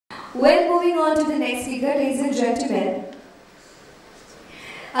Well, moving on to the next speaker, ladies and gentlemen.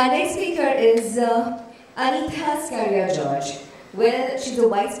 Our next speaker is Anita Scaria George. Well, she's a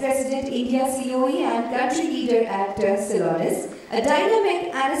Vice President, India COE and Country Leader at Celonis, a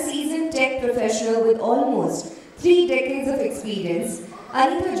dynamic and a seasoned tech professional with almost 3 decades of experience.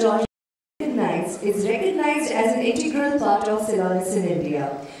 Anita George is recognized as an integral part of Celonis in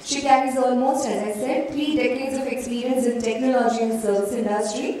India. She carries almost, as I said, 3 decades of experience in technology and service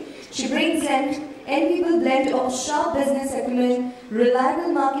industry. She brings an enviable blend of sharp business acumen,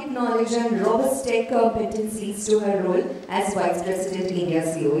 reliable market knowledge and robust tech competencies to her role as Vice President India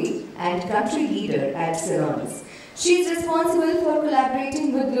COE and Country Leader at Celonis. She is responsible for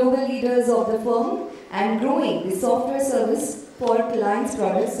collaborating with global leaders of the firm and growing the software service for clients'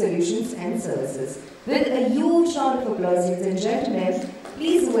 products, solutions and services. With a huge round of applause, ladies and gentlemen,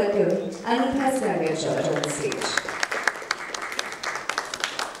 please welcome Anita Scaria George on the stage.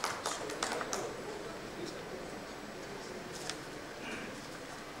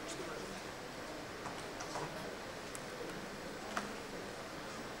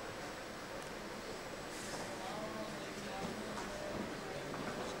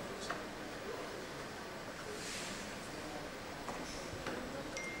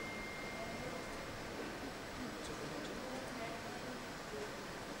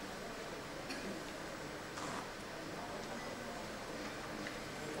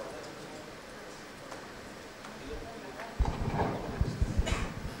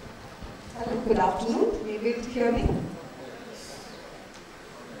 Good afternoon. Are you able to hear me?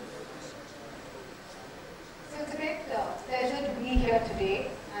 So it's a great pleasure to be here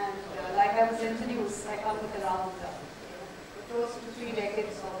today. And like I was introduced, I come with around close to 3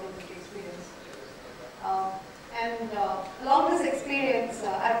 decades of industry experience. Along this experience,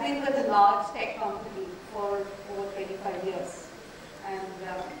 I've been with a large tech company for over 25 years. And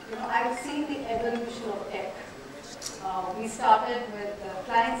I've seen the evolution of tech. We started with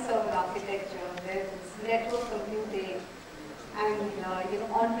client-server architecture, there was network computing, and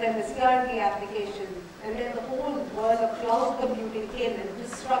on-premise ERP application, and then the whole world of cloud computing came and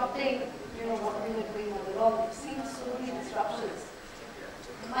disrupting what we were doing all along. We've seen so many disruptions.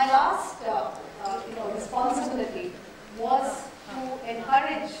 My last responsibility was to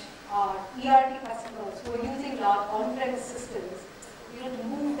encourage our ERP customers who are using large on-premise systems, to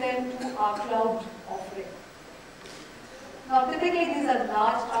move them to our cloud offering. Now, typically these are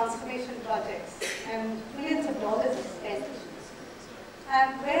large transformation projects and millions of dollars are spent.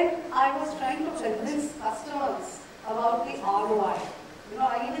 And when I was trying to convince customers about the ROI,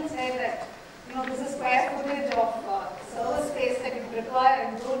 I even said that, this is square footage of server space that you require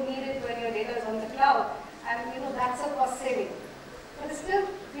and you don't need it when your data is on the cloud. And, that's a cost saving. But it's still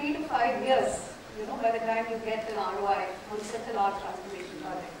 3 to 5 years, by the time you get an ROI on such a large transformation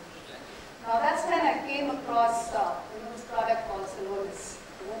project. Now that's when I came across this product called Celonis.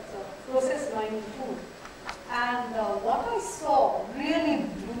 It's a process mining tool. And what I saw really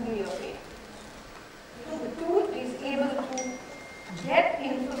blew me away. The tool is able to get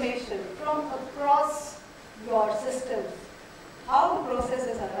information from across your systems, how the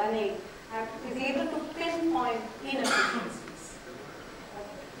processes are running, and is able to pinpoint inefficiencies.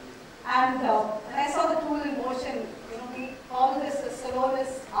 And when I saw the tool in motion, we call this a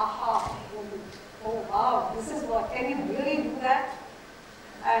Celonis aha moment. Oh wow, this is what, can you really do that?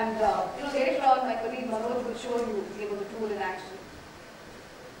 And later on my colleague Manoj will show you the tool in action.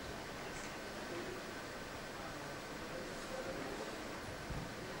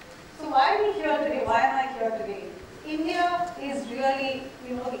 So why are we here today? Why am I here today? India is really,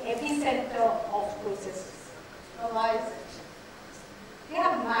 the epicenter of processes. Now why is it? We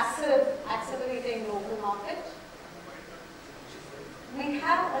have massive accelerating local market. We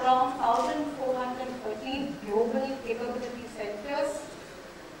have around 1,430 global capability centers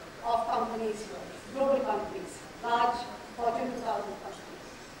of companies here, global companies, large Fortune 2000 companies.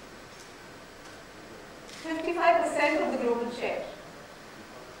 55% of the global share,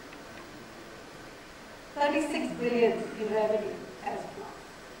 36 billion in revenue as of now.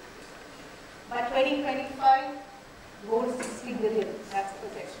 By 2025, go to 60 billion, that's the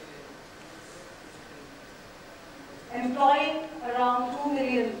projection. Employing around 2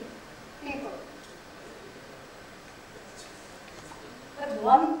 million people. That's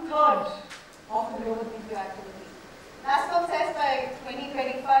 1/3 of the global BPO activity. NASSCOM says by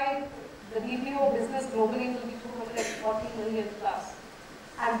 2025, the BPO business globally will be 240 million plus.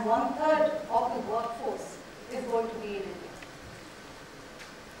 And 1/3 of the workforce is going to be in India.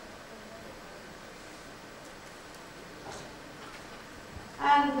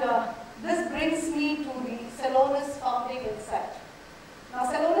 And this brings me to the Celonis founding insight. Now,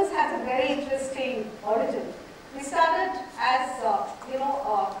 Celonis has has a very interesting origin. We started as,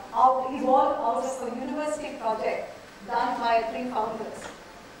 evolved out of a university project done by 3 founders.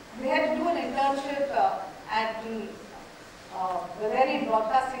 They had to do an internship at the Bavarian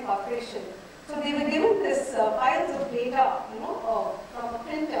Broadcasting Corporation. So they were given this piles of data, from a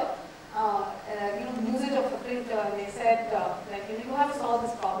printer, usage of a printer, and they said, you have to solve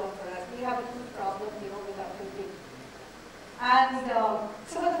this problem for us. We have a huge problem, with our printing. And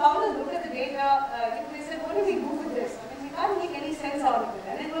so when the founders looked at the data, they said, what do we do with this? I mean, we can't make any sense out of it,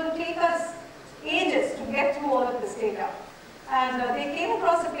 and it will take us ages to get through all of this data. And they came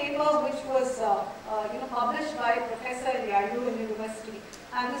across a paper which was published by a professor in the Iowa University,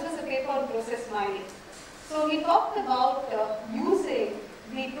 and this was a paper on process mining. So he talked about using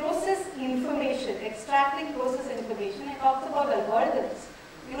the process information, extracting process information, and talks about algorithms,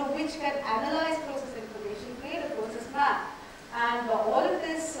 which can analyze process information, create a process map, and all of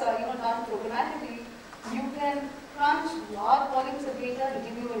this, done programmatically. You can crunch large volumes of data and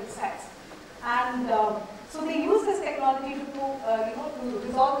give you insights. And so they use this technology to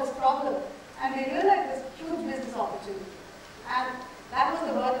resolve this problem, and they realized this huge business opportunity. And that was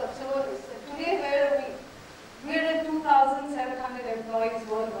the birth of Soloris. Today, where are we? We're at 2,700 employees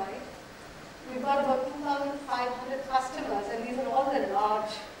worldwide. We've got about 2,500 customers, and these are all the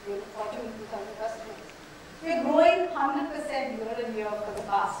large Fortune 2,000 customers. We're growing 100% year on year for the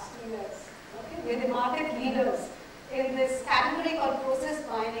past 2 years. Okay? We're the market leaders in this category called process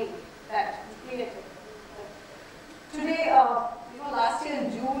mining that we created. Today, last year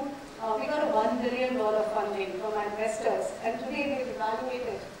in June, we got a $1 billion funding from our investors, and today we've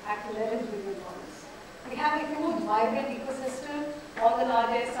evaluated at $11 billion. We have a huge, vibrant ecosystem. All the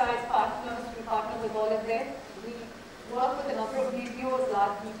large SIs, partners, we partner with all of them. We work with a number of BPOs,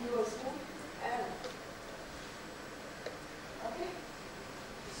 large BPOs too. And, okay.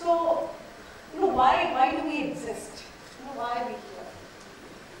 So, why do we exist? Why are we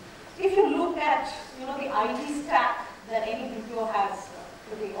here? If you look at, the IT stack that any BPO has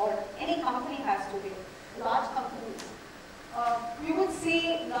today, or any company has today, large companies, you would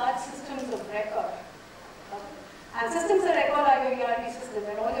see large systems of record. And systems of record are your ERP systems,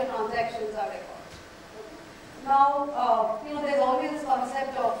 and all your transactions are recorded. Now, there's always this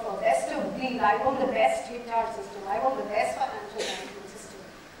concept of best of breed. I want the best HR system. I want the best financial management system.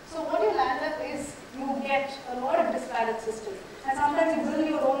 So what you land up is you get a lot of disparate systems, and sometimes you build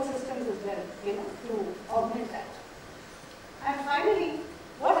your own systems as well, to augment that. And finally,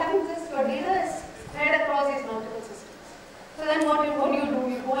 what happens is your data is spread across these multiple systems. So then what do?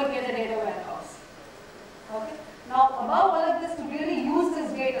 You go and get a data warehouse. Okay. Now, above all of this, to really use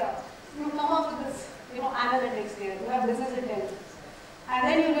this data, you come up with this, analytics data. You have business intelligence, and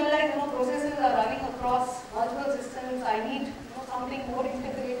then you realize, processes are running across multiple systems. I need, something more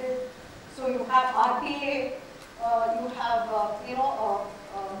integrated. So you have RPA, you have,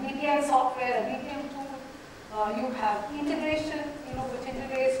 BPM software, a BPM tool. You have integration, which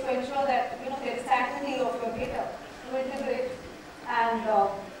integrates to ensure that, there is sanctity of your data to integrate. And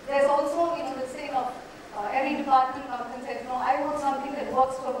there's also, this thing of every department comes and says, I want something that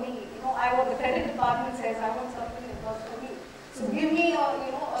works for me. The credit department says, I want something that works for me. So give me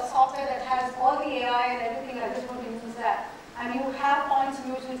a software that has all the AI and everything, I just want to use that. And you have point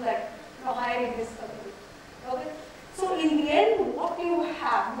solutions like, hiring this company. Okay? So in the end, what do you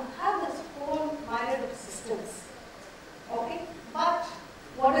have? You have this whole myriad of systems. Okay? But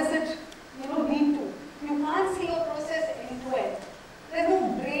what does it, lead to? You can't see your process end to end. There's no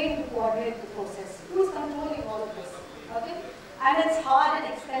brain to coordinate the process. Who's controlling all of this? Okay? And it's hard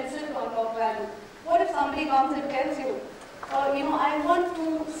and expensive to unlock value. What if somebody comes and tells you, I want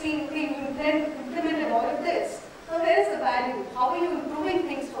to see if you implemented all of this. So where is the value? How are you improving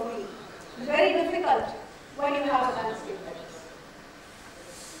things for me? It's very difficult when you have a landscape like this.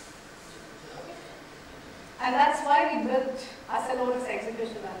 Okay? And that's why we built Soloris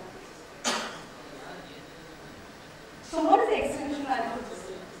execution analytics. So what is the execution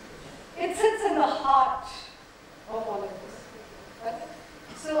analytics? It sits in the heart of all of this. Okay?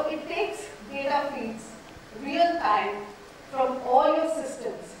 So it takes data feeds real time from all your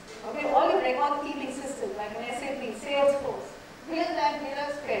systems. Okay, all your record keeping systems like an SAP, Salesforce, real time data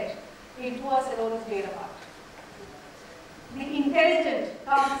is fed into a Soloris data mart. The intelligent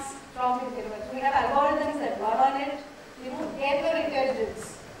comes from the data mart. So we have algorithms that run on it, get your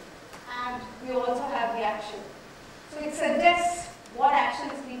intelligence, and we also have the action. So it suggests what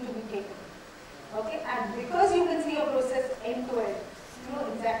actions need to be taken. Okay, and because you can see your process end to end, you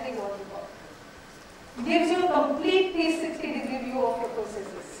know exactly what you got. Gives you a complete 360-degree view of your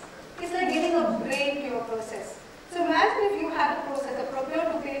processes. It's like giving a brain to your process. So imagine if you had a process, a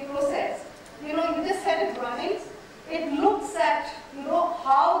procure-to-pay process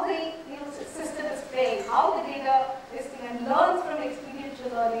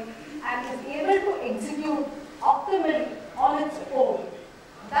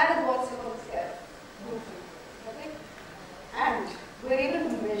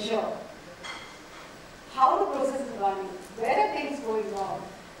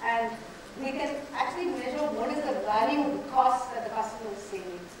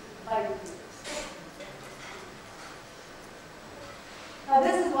by using this. Now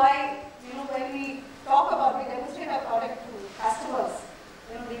this is why, when we talk about, we demonstrate our product to customers,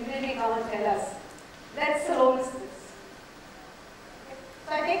 they immediately come and tell us, let's Celonis this.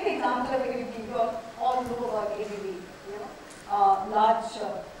 So I take the example of ABB. You all know about ABB, large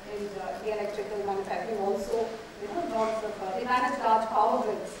in the electrical manufacturing also, lots of, they manage large power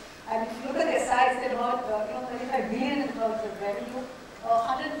grids. And if you look at their size, they're about 35 billion in terms of revenue,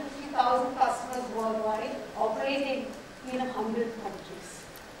 150,000 customers worldwide, operating in 100 countries.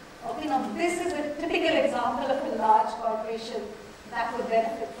 Okay, now this is a typical example of a large corporation that would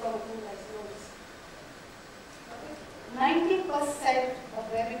benefit from a tool like Celonis. 90% of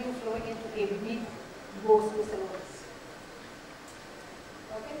revenue flowing into ABB goes to Celonis.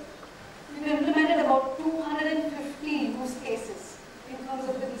 Okay? We've implemented about 250 use cases in terms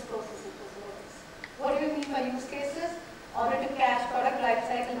of business processes for Celonis. What do you mean by use cases? Order to cash, product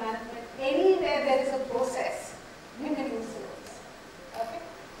lifecycle management, anywhere there is a process, you can use Celonis. Okay?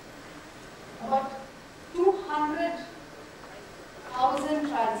 About 200,000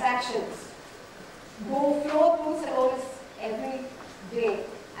 transactions flow through Celonis every day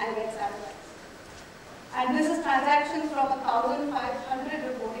and get analyzed. And this is transactions from 1,500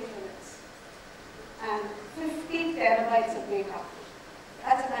 reporting units and 50 terabytes of data.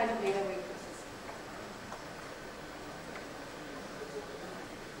 That's the kind of data we process.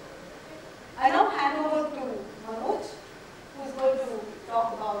 I now hand over to Manoj, who's going to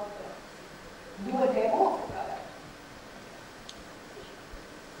talk about, do a demo of the product.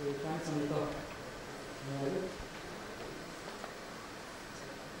 Thanks, Amrita.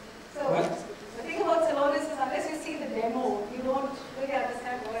 So, the thing about Celonis is unless you see the demo, you don't really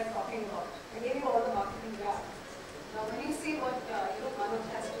understand what I'm talking about. I gave you all the marketing graph. Now, when you see what Manoj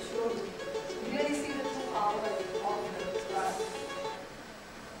has to show you, you really see the true power of this product.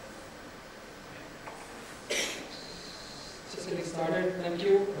 Just getting started. Thank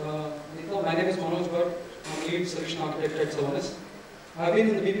you. My name is Manoj Bhatt. I'm lead solution architect at Celonis. I've been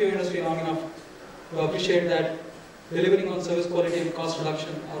in the BPO industry long enough to appreciate that delivering on service quality and cost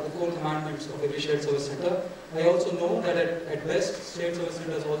reduction are the core commandments of every shared service center. I also know that at best, shared service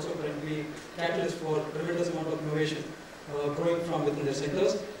centers also currently catalyst for tremendous amount of innovation growing from within their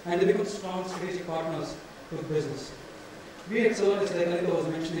centers, and they become strong strategic partners to the business. We at Celonis, like Anita was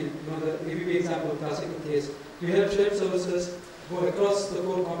mentioning, the ABB example, classical case, we have shared services go across the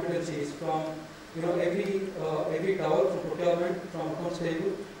core competencies from every tower, from procurement, from accounts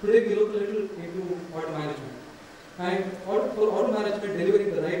payable. Today we look a little into order management. And for order management,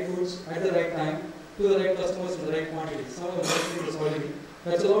 delivering the right goods at the right time to the right customers in the right quantity. Some of them mentioned this already.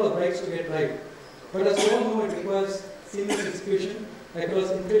 That's a lot of rights to get right. But as we all know, it requires seamless execution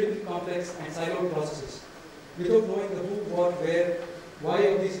across incredibly complex and siloed processes. Without knowing the who, what, where, why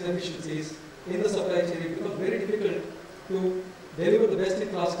of these inefficiencies in the supply chain, it becomes very difficult to deliver the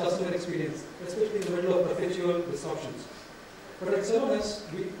best-in-class customer experience, especially in the middle of perpetual disruptions. But at Celonis,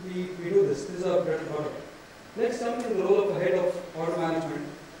 we do this. This is our bread and butter. Let's come into the role of a head of order management.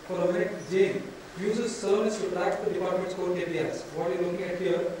 For a minute, Jane uses Celonis to track the department's core KPIs. What you're looking at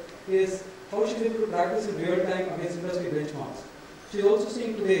here is how she's able to track this in real time against industry benchmarks. She's also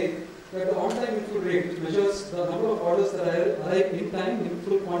seeing today that the on-time in full rate, which measures the number of orders that arrive in time in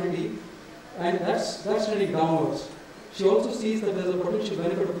full quantity, and that's trending downwards. She also sees that there's a potential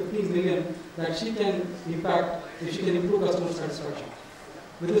benefit of 15 million that she can impact if she can improve customer satisfaction.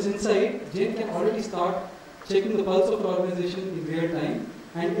 With this insight, Jane can already start checking the pulse of the organization in real time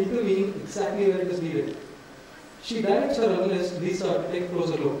and intervening exactly where it is needed. She directs her analyst, Lisa, to take a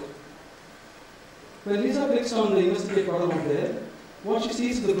closer look. When Lisa clicks on the investigate button over there, what she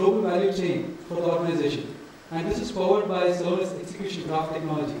sees is the global value chain for the organization. And this is powered by Celonis execution graph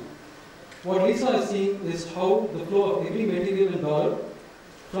technology. What Lisa is seeing is how the flow of every material and dollar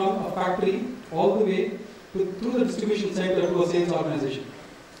from a factory all the way through the distribution center to a sales organization,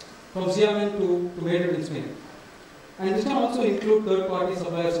 from Xiamen to made in Spain. And this can also include third-party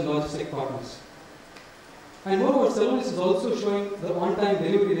suppliers and logistic partners. And moreover, Celonis is also showing the on-time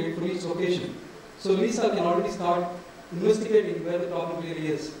delivery rate for each location. So Lisa can already start investigating where the problem really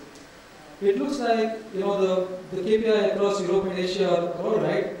is. It looks like the KPI across Europe and Asia are all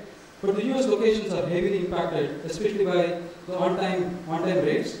right, but the US locations are heavily impacted, especially by the on-time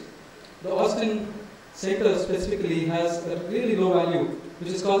rates. The Austin center specifically has a really low value, which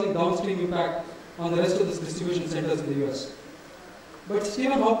is causing downstream impact on the rest of the distribution centers in the US. But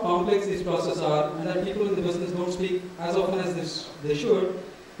given how complex these processes are and that people in the business don't speak as often as they should,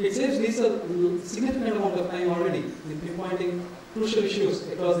 it saves Lisa a significant amount of time already in pinpointing crucial issues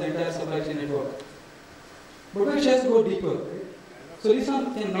across the entire supply chain network. But where she has to go deeper, right? So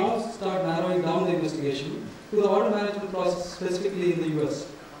Lisan can now start narrowing down the investigation to the order management process specifically in the US.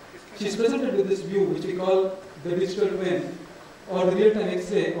 She's presented with this view, which we call the digital twin or the real-time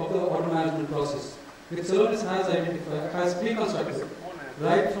X-ray of the order management process, which Celonis has pre-constructed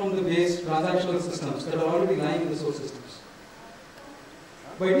right from the base transactional systems that are already lying in the source systems.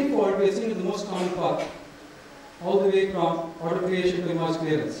 By default, we are seeing the most common path, all the way from order creation to invoice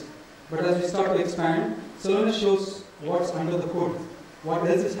clearance. But as we start to expand, Celonis shows what's under the hood, what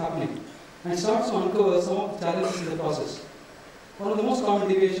else is happening, and starts to uncover some of the challenges in the process. One of the most common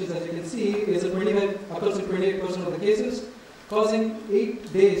deviations, as you can see, is that occurs in 28% of the cases, causing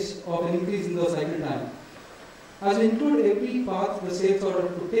 8 days of an increase in the cycle time. As we include every path the sales order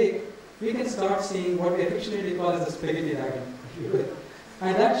could take, we can start seeing what we affectionately call as the spaghetti diagram.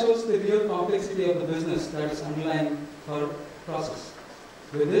 And that shows the real complexity of the business that is underlying her process.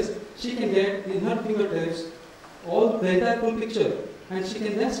 With this, she can get in her fingertips all the entire full picture, and she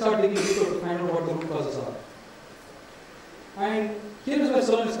can then start digging deeper to find out what the root causes are. And here is where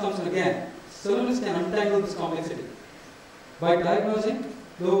Celonis comes in again. Celonis can untangle this complexity by diagnosing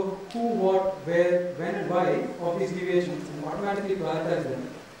the who, what, where, when, and why of these deviations and automatically prioritize them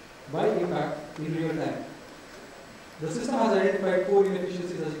by impact in real time. The system has identified 4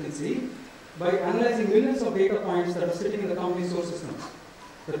 inefficiencies, as you can see, by analyzing millions of data points that are sitting in the company's source systems.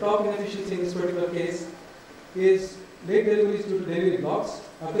 The top inefficiency in this particular case is late deliveries due to delivery blocks,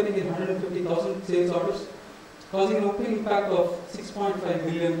 occurring in 150,000 sales orders, causing an opening impact of $6.5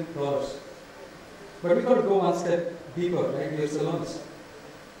 million. But we've got to go one step deeper, right? We are Celonis.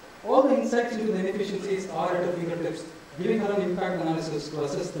 All the insights into the inefficiencies are at her fingertips, giving her an impact analysis to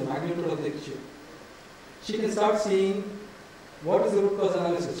assess the magnitude of the issue. She can start seeing what is the root cause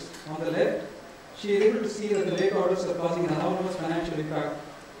analysis. On the left, she is able to see that the late orders are causing an enormous financial impact.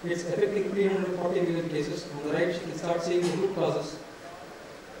 It's affecting 340 million cases. On the right, she can start seeing the root causes.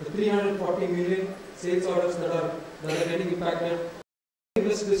 The 340 million sales orders that are getting impacted,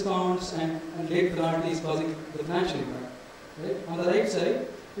 risk discounts and late penalties causing the financial impact. Right? On the right side,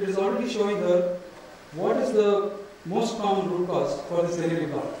 it is already showing her what is the most common root cause for this delivery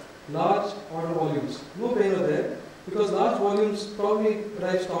block. Large order volumes. No brainer there, because large volumes probably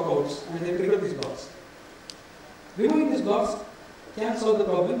drive stockouts and they trigger these blocks. Removing these blocks can solve the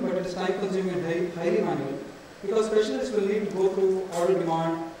problem, but it is time consuming and highly manual, because specialists will need to go through order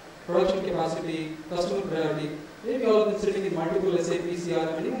demand, production capacity, customer priority, maybe all of them sitting in multiple SAP,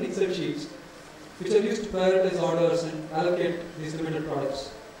 CRM, and even Excel sheets, which are used to prioritize orders and allocate these limited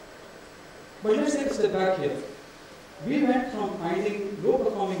products. But let's take a step back here. We went from finding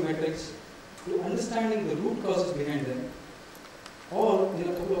low-performing metrics to understanding the root causes behind them, all in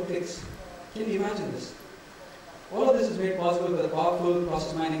a couple of clicks. Can you imagine this? All of this is made possible by the powerful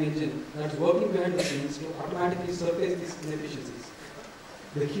process mining engine that is working behind the scenes to automatically surface these inefficiencies,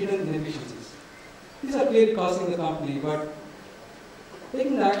 the hidden inefficiencies. These are clearly costing the company, but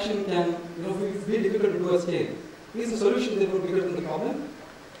taking the action can be difficult to do at scale. Is the solution therefore bigger than the problem?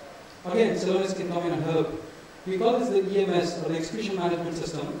 Again, Celonis can come in and help. We call this the EMS, or the Execution Management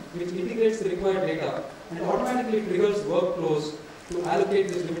System, which integrates the required data and automatically triggers workflows to allocate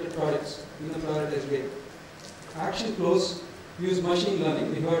these limited products in a prioritized way. Action flows use machine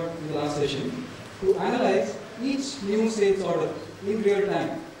learning, we heard in the last session, to analyze each new sales order in real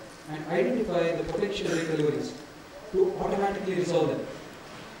time and identify the potential late deliveries to automatically resolve them.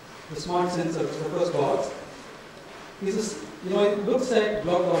 The smart sensor, the first box, it looks at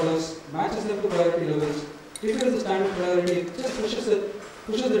blocked orders, matches them to priority levels. If it is a standard priority, it just pushes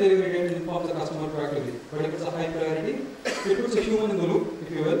the delivery date and informs the customer proactively. But if it's a high priority, it puts a human in the loop,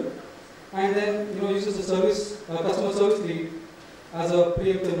 if you will, and then uses the customer service lead as a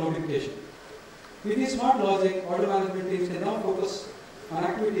preemptive notification. With this smart logic, order management teams can now focus on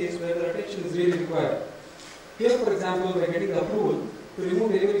activities where their attention is really required. Here, for example, by getting the approval to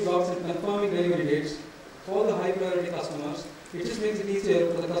remove delivery blocks and confirming delivery dates for the high priority customers, it just makes it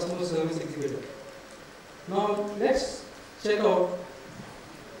easier for the customer service executive. Now, let's check out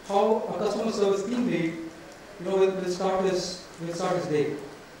how a customer service team lead will start his day.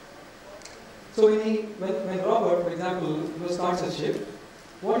 So when Robert, for example, starts his shift,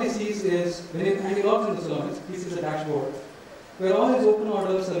 what he sees is, and he logs into Celonis, he sees a dashboard where all his open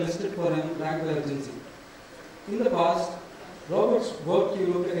orders are listed for him, ranked by urgency. In the past, Robert's work queue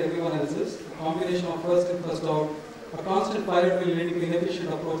looked like everyone else's, a combination of first in, first out, a constant pilot will leading to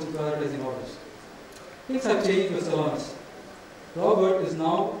inefficient approach in prioritizing orders. Things have changed with Celonis. Robert is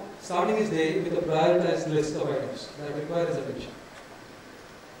now starting his day with a prioritized list of items that require his attention.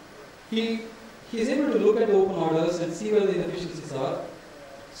 He is able to look at the open orders and see where the inefficiencies are.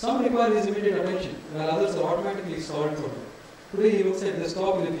 Some require his immediate attention, while others are automatically solved for him. Today he looks at the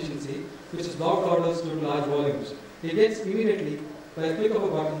stock inefficiency, which is blocked orders due to large volumes. He gets immediately, by a click of a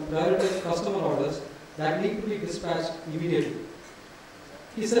button, prioritize customer orders that need to be dispatched immediately.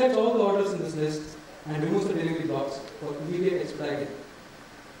 He selects all the orders in this list and removes the delivery blocks for immediate expediting.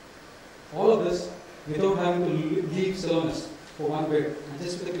 All of this without having to leave Celonis for one bit and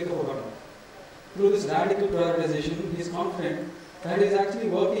just with a click of a button. Through this radical prioritization, he is confident that he is actually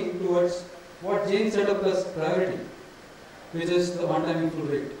working towards what Jane set up as priority, which is the on-time in full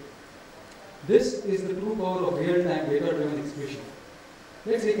rate. This is the true power of real-time data-driven execution.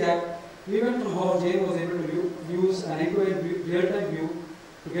 Let's recap. We went from how Jane was able to use an end-to-end real-time view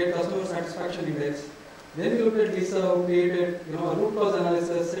to get customer satisfaction index. Then we looked at Lisa, who created a root cause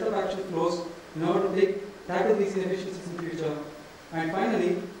analysis, set of action flows in order to tackle these inefficiencies in the future. And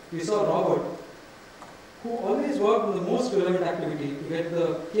finally, we saw Robert, who always worked on the most relevant activity to get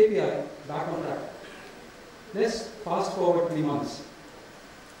the KPI back on track. Let's fast forward 3 months.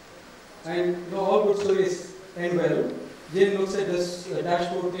 And all good stories end well. Jane looks at this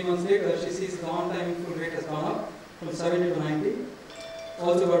dashboard 3 months later. She sees the on-time full rate has gone up from 70 to 90.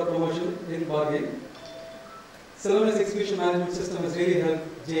 Also got a promotion in bargain. Celonis execution management system has really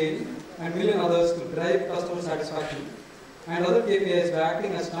helped Jane and million others to drive customer satisfaction. And other KPIs by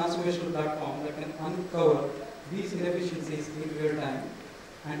acting as transformational platform that can uncover these inefficiencies in real time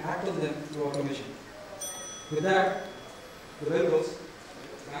and act on them through automation. With that, the bell goes.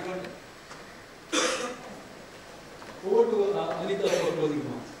 Over to Anita for closing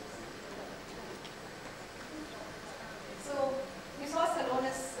remarks. So, we saw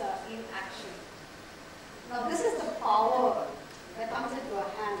Celonis in action. Now, this is the power that comes into our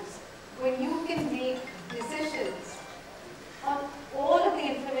hands when you can make decisions on all of the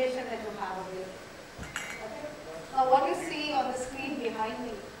information that you have available. Okay? Now, what you see on the screen behind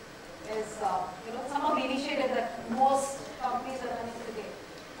me is some of the initiatives that most companies are running today.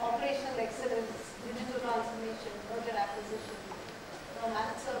 Operational excellence, digital transformation, merger acquisition,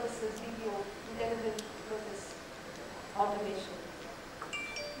 managed services, BPO, intelligent process automation.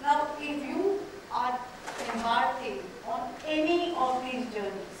 Now, if you are embarking on any of these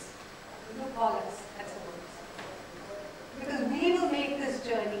journeys, you call us at Celonis. Because we will make this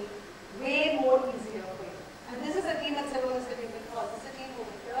journey way more easier for you. And this is a team at Celonis that you can call. This is a team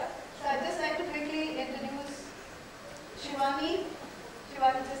over here. So I'd just like to quickly introduce Shivani.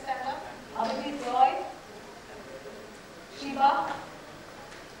 Shivani, just stand up. Abhijit Roy. Shiva.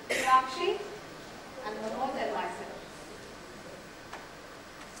 Sakshi. And Manoj and myself.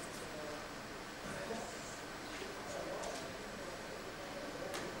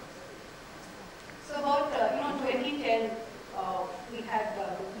 So about 2010, we had the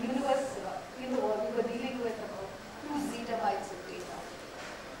universe in the world. We were dealing with about 2 zettabytes of data.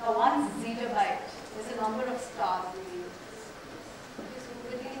 Now 1 zettabyte is a number of stars in the universe. Okay, so we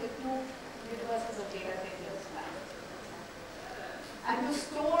were dealing with 2 universes of data 10 years back. And to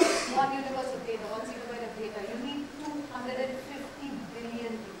store 1 universe of data, 1 zettabyte of data, you need 250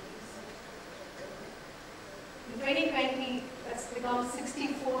 billion rupees. In 2020, that's become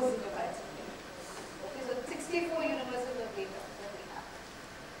 64 zettabytes of data. Okay, so 64 universes of data that we have.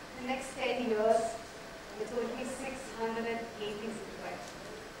 In the next 10 years, it's going to be 680 zettabytes.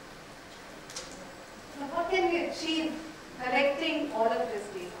 Now, what can we achieve collecting all of this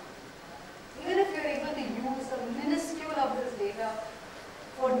data? Even if you're able to use a minuscule of this data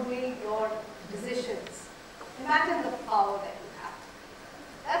for doing your decisions, imagine the power that you have.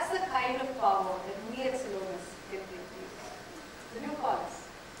 That's the kind of power that we at Celonis can bring to you. So you call us.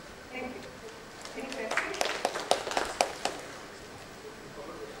 Thank you. Any questions?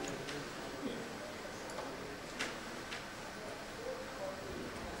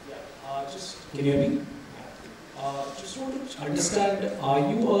 Can you hear me? Just want to understand, are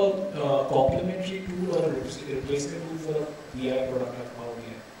you a complementary tool or a replacement tool for a BI product like Power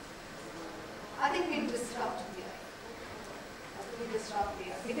BI? I think we disrupt BI.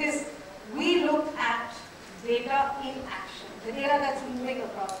 Because we look at data in action, the data that's moving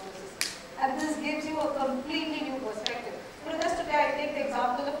across the system. And this gives you a completely new perspective. Just today I take the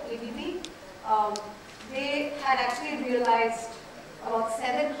example of ABB. They had actually realized about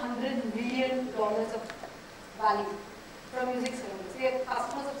 $700 million of value from using Celonis. We are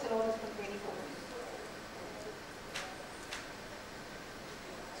customers of Celonis for 24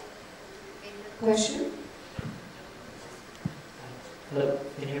 years. Question? Hello,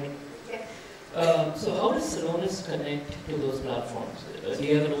 can you hear me? Yes. So how does Celonis connect to those platforms? Do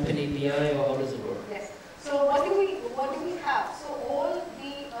you have an open API or how does it work? Yes. So what do we have? So all the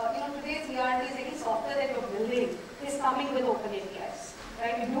today's ERTs, any software that you're building is coming with open APIs,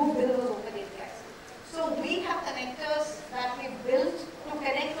 right? You do build those open APIs. So we have connectors that we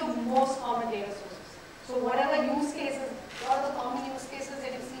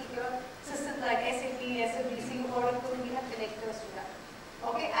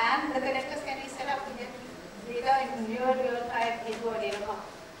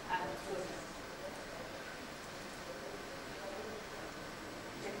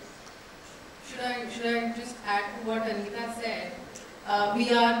should I just add to what Anita said?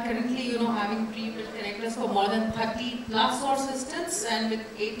 We are currently, having pre-built connectors for more than 30 plus source systems and with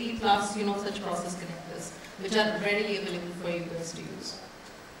 80 plus, such process connectors, which are readily available for you guys to use.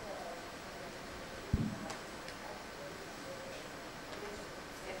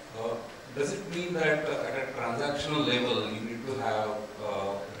 Does it mean that at a transactional level, you need to have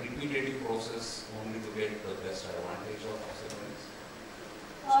a repeating process only to get the best advantage of Celonis?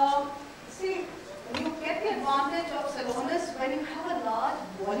 See, you get the advantage of Celonis when you have a large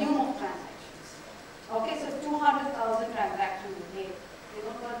volume of transactions. Okay, so 200,000 transactions a day, $12,000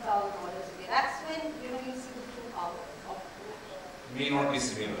 a day. That's when you see the true power of it. May not be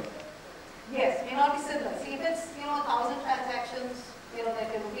similar. Yes, may not be similar. See, if it's 1,000 transactions, that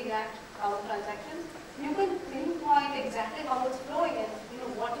you're looking at, 1,000 transactions, you can pinpoint exactly how it's flowing and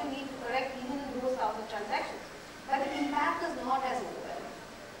what you need to correct even in those 1,000 transactions. But the impact is not as overwhelming.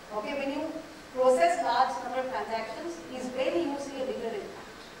 Okay, when you process large number of transactions, is when you see a bigger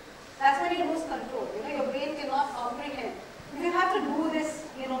impact. That's when you lose control. Your brain cannot comprehend. If you have to do this,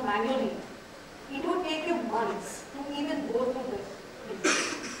 manually, it would take you months to even go through this.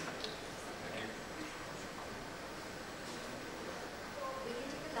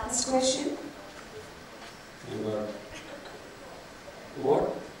 Last question.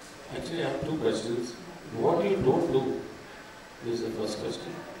 Actually, I have two questions. What you don't do is the first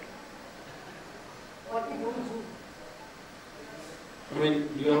question. What we don't do. I mean,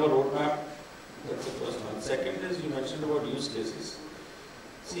 you have a roadmap, that's the first one. Second is you mentioned about use cases.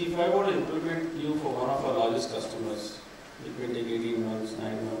 See, if I were to implement you for one of our largest customers, it may take 18 months,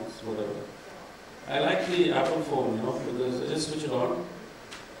 9 months, whatever. I like the Apple phone, because I just switch it on.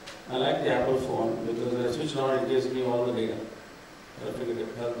 I like the Apple phone because I switch it on, it gives me all the data.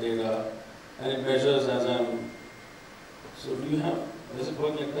 Health data, and it measures as I'm. So does it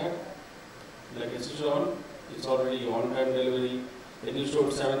work like that? Like I switch it on, it's already on-time delivery. Then you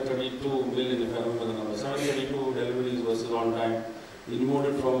showed 732 million, if I remember the number. 732 deliveries versus on-time. You moved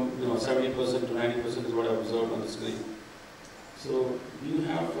it from 70% to 90% is what I observed on the screen. So do you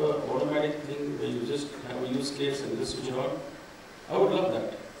have an automatic thing where you just have a use case and just switch it on? I would love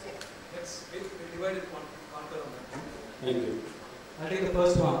that. Let's divide it conquer on that. Thank you. I'll take the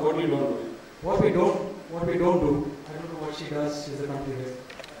first one. What you don't do? What we don't do, I don't know what she does, she's a country head.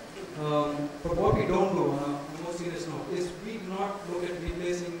 But what we don't do on a more serious note is we do not look at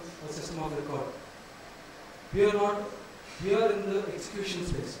replacing a system of record. We are in the execution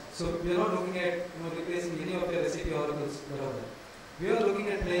space. So we are not looking at replacing any of your SAP oracles that are there. We are looking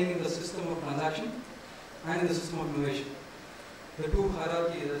at playing in the system of transaction and in the system of innovation. The two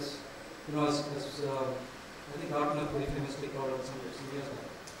hierarchies, I think Gartner very famously called it some years back.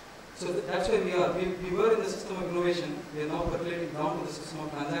 So that's where we are. We were in the system of innovation. We are now percolating down to the system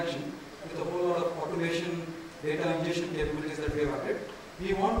of transaction with a whole lot of automation, data ingestion capabilities that we have added.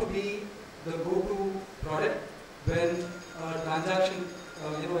 We want to be the go-to product when a transaction,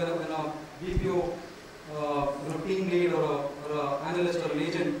 when a BPO, team lead or an analyst or an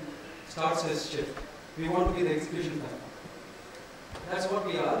agent starts his shift. We want to be the execution platform. That's what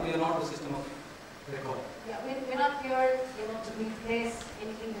we are. We are not the system of record. Yeah, we're not here, to replace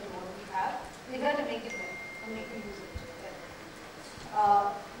anything that we have. We're here to make it better and make you use it better.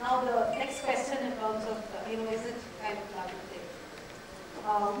 Now the next question in terms of, is it kind of plug and play?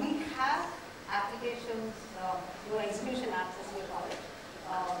 We have applications, execution apps as we call it,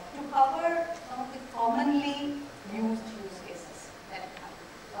 to cover some of the commonly used use cases that we have.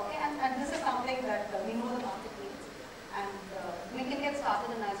 Okay, and this is something that we know the market needs, and we can get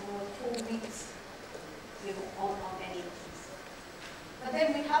started in as low as 4 weeks. On any of these. But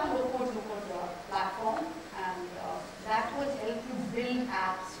then we have a low-code platform, and that will help you build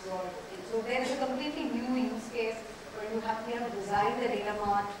apps. So there is a completely new use case where we have to design the data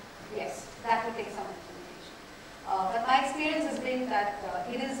mart. Yes, that will take some implementation. But my experience has been that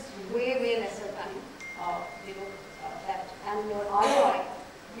it is way lesser time. And your ROI,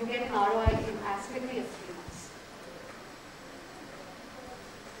 you get an ROI in as quickly as 3 months.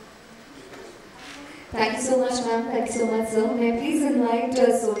 Thank you so much, ma'am. Thank you so much, sir. May I please invite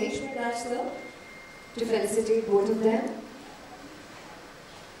Sonesh Prakash, sir, to felicitate both of them.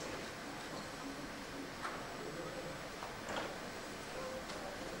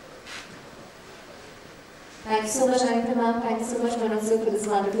 Thank you so much, Anita ma'am. Thank you so much, Manoj sir, for this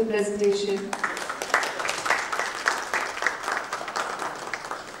wonderful presentation.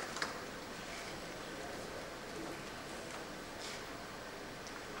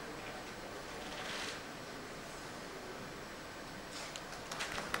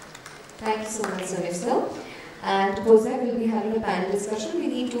 Thank you so much, Sonesh sir. And post that, we'll be having a panel discussion. We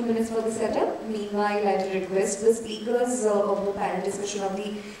need 2 minutes for the setup. Meanwhile, I'd like to request the speakers of the panel discussion of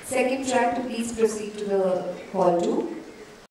the second track to please proceed to the hall 2.